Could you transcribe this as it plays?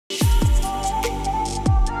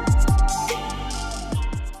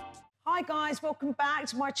Hi guys, welcome back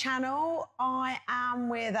to my channel. I am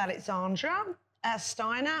with Alessandra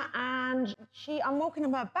Steinherr, and I'm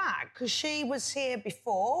welcoming her back because she was here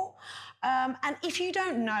before. And if you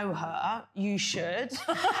don't know her, you should.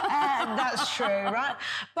 That's true, right?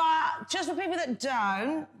 But just for people that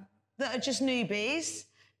don't, that are just newbies,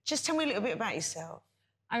 just tell me a little bit about yourself.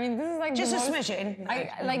 I mean, this is like just the a most,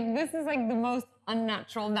 smidgen. this is like the most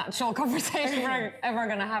natural conversation we're ever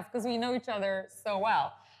gonna have because we know each other so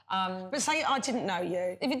well. But say I didn't know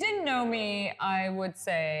you. If you didn't know me, I would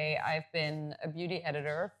say I've been a beauty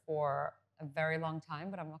editor for a very long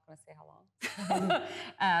time, but I'm not gonna say how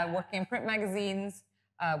long. Working in print magazines,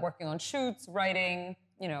 working on shoots, writing,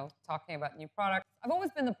 you know, talking about new products. I've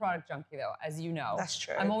always been the product junkie though, as you know. That's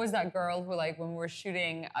true. I'm always that girl who, like, when we were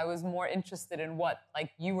shooting, I was more interested in what,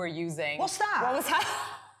 like, you were using. What's that? What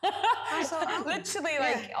was that? Literally,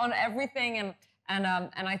 like, on everything. And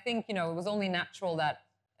I think, you know, it was only natural that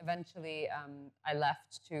eventually I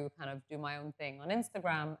left to kind of do my own thing on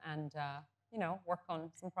Instagram and, you know, work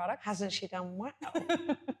on some products. Hasn't she done well?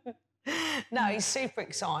 No, it's super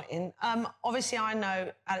exciting. Obviously, I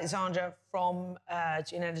know Alessandra from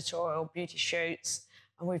doing editorial beauty shoots,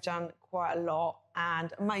 and we've done quite a lot,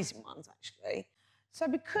 and amazing ones, actually. So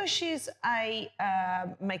because she's a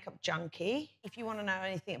makeup junkie, if you want to know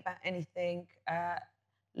anything about anything,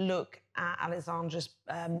 look at Alessandra's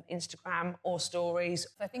Instagram or stories.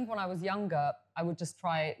 I think when I was younger, I would just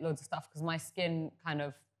try loads of stuff because my skin kind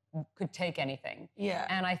of could take anything. Yeah.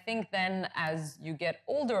 And I think then as you get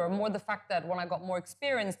older, more the fact that when I got more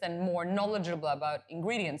experienced and more knowledgeable about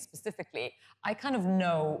ingredients specifically, I kind of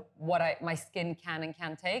know what my skin can and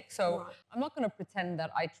can't take. So right. I'm not going to pretend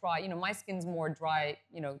that I try, you know, my skin's more dry,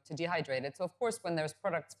 you know, to dehydrated. So of course, when there's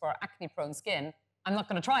products for acne prone skin, I'm not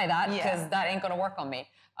going to try that because that ain't going to work on me.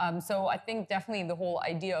 So I think definitely the whole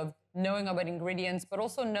idea of knowing about ingredients, but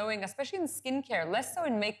also knowing, especially in skincare, less so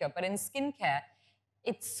in makeup, but in skincare,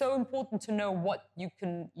 it's so important to know what you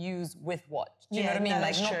can use with what. Do you know what I mean? No,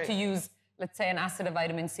 like not true. to use, let's say, an acid of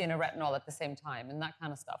vitamin C and a retinol at the same time and that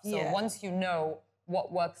kind of stuff. So once you know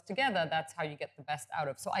what works together, that's how you get the best out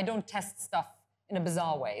of. So I don't test stuff in a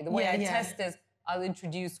bizarre way. The way I test is I'll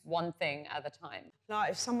introduce one thing at a time.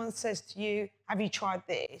 Like if someone says to you, have you tried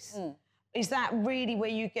this? Is that really where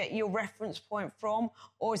you get your reference point from?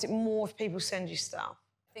 Or is it more if people send you stuff?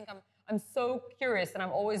 I think I'm so curious and I'm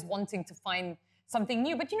always wanting to find something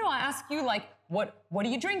new. But you know, I ask you, like, what are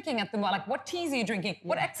you drinking at the moment? Like, what teas are you drinking?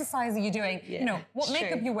 What exercise are you doing? You know, what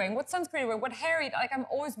makeup you're wearing? What sunscreen you're wearing? What hair are you... Like, I'm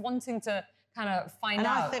always wanting to kind of find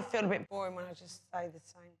out. And I feel a bit boring when I just say the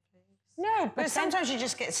same things. No, but sometimes you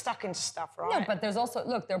just get stuck into stuff, right? No, but there's also,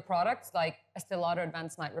 look, there are products like Estee Lauder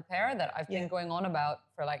Advanced Night Repair that I've been going on about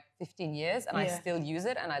for like 15 years and I still use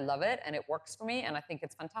it and I love it and it works for me and I think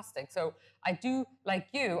it's fantastic. So I do, like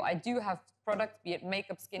you, I do have products, be it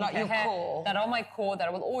makeup, skincare, like your hair, core. that are my core that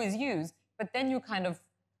I will always use, but then you kind of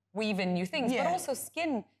weave in new things. But also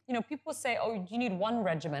skin, you know, people say, oh, you need one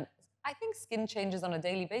regimen. I think skin changes on a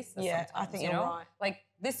daily basis sometimes, I think you're right. Like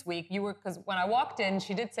this week, you were, because when I walked in,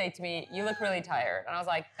 she did say to me, you look really tired. And I was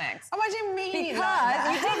like, thanks. Oh, I didn't mean it.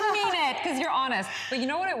 Because you didn't mean it, because you're honest. But you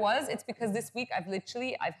know what it was? It's because this week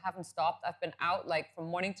I haven't stopped. I've been out like from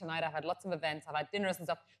morning to night. I've had lots of events. I've had dinners and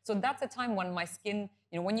stuff. So that's a time when my skin,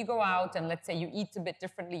 you know, when you go out and let's say you eat a bit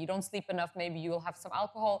differently, you don't sleep enough, maybe you'll have some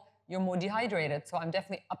alcohol, you're more dehydrated. So I'm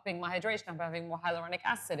definitely upping my hydration. I'm having more hyaluronic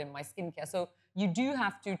acid in my skincare. So you do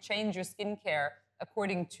have to change your skincare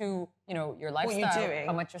according to, you know, your lifestyle, what you're doing,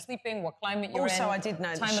 how much you're sleeping, what climate you're in. Also, I did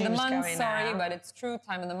know time of the month. Sorry, but it's true.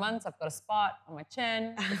 Time of the month. I've got a spot on my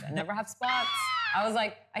chin. I never have spots. I was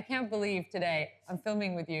like, I can't believe today I'm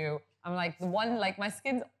filming with you. I'm like the one, like my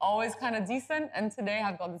skin's always kind of decent, and today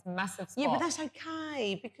I've got this massive spot. Yeah, but that's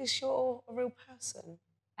okay because you're a real person.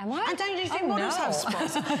 Am I? And don't you think models have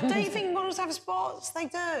spots? Don't you think models have spots? They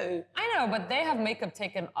do. I know, but they have makeup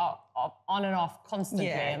taken on and off constantly,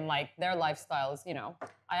 and like their lifestyles, you know.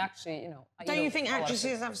 I actually, you know. Don't you think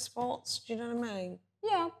actresses have spots? Do you know what I mean?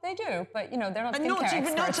 Yeah, they do, but you know, they're not skincare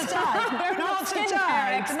experts. Not today. They're not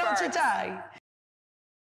today. Not today.